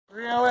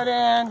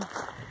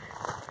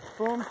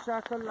Boom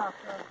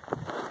shakalaka.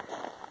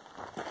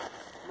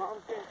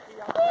 Mom's getting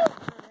see out there.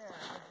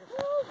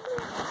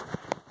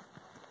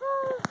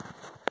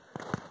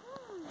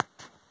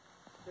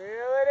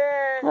 Reel it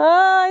in. Oh,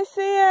 I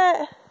see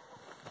it.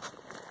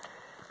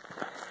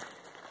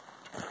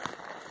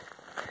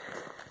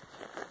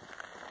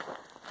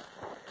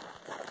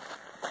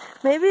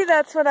 Maybe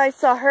that's what I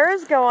saw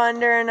hers go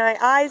under and my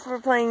eyes were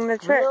playing the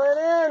trick. Reel it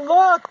in.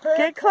 Look.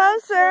 Get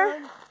closer.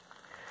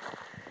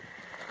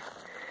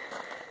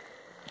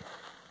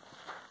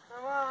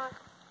 Come on.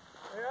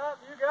 Yep,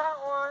 you got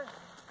one.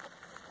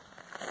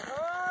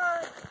 Come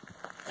on.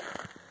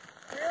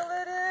 Reel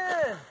it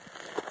in.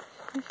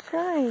 He's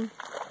trying.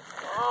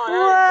 Oh, that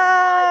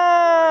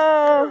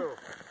Whoa! is a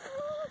nice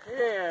one, too.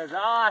 He is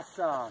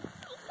awesome.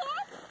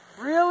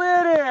 Reel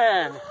it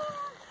in.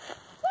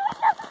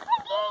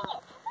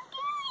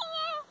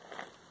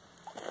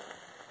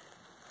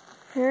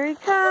 Here he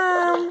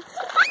comes.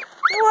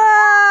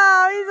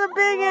 Wow, he's a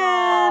big one.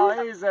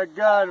 Oh, he's a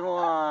good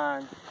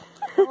one.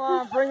 Come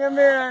on, bring him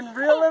in.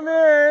 Reel him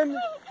in.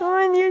 Come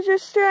on, use your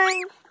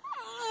strength.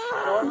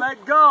 Don't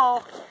let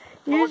go.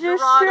 Use your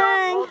rod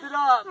strength. Up. Hold it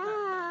up.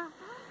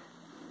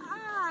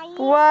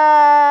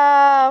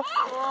 Wow.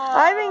 Whoa.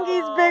 I think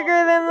he's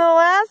bigger than the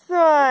last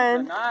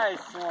one.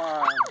 Nice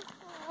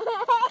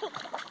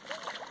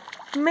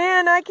one.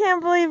 Man, I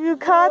can't believe you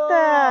caught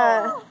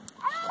that.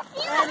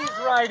 And he's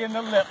right in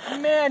the lip.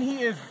 Man,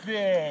 he is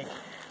big.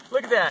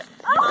 Look at that.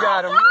 You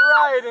got him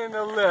right in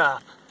the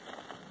lip.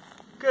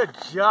 Good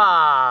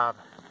job.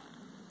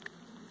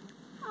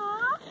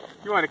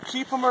 You want to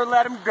keep him or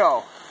let him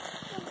go?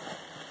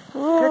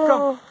 Whoa. Pick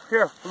him.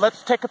 Here,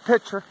 let's take a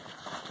picture.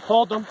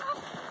 Hold him.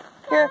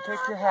 Here. Take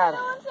your hat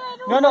off.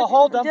 No,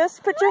 hold him.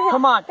 Just put your hand.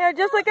 Come on. Here,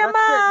 just look at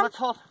Let's Mom. Let's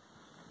hold.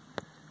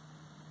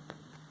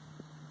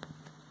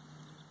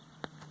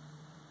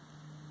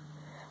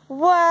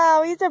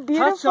 Wow, he's a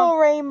beautiful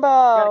You rainbow.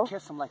 gotta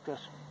kiss him like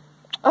this.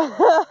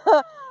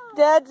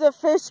 Dad's a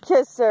fish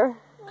kisser.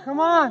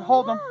 Come on,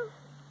 hold him.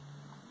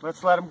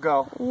 Let's let him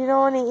go. You don't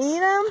want to eat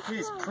him?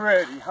 He's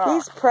pretty, huh?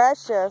 He's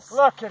precious.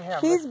 Look at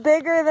him. He's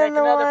bigger than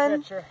the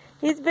one. Picture.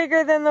 He's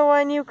bigger than the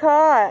one you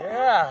caught.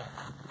 Yeah.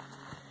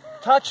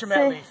 Touch him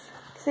at least.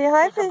 Say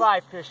hi, Say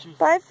goodbye, fishy.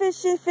 Bye,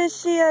 fishy,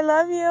 fishy. I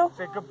love you.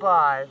 Say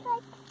goodbye.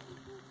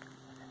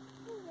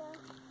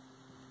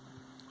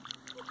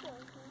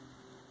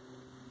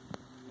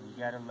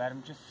 You gotta let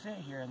him just sit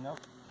here and they'll...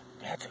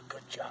 That's a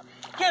good job.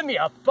 Give me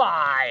a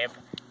 5.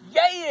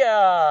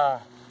 Yeah!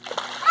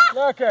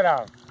 Look at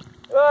him.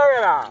 Look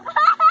at him.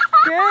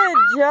 Good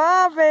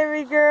job,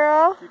 baby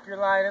girl. Keep your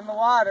line in the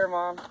water,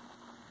 Mom.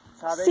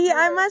 That's how they See, do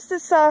I it. must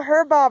have saw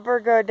her bobber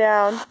go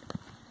down.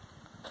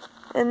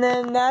 And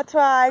then that's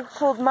why I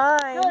pulled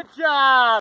mine. Good job.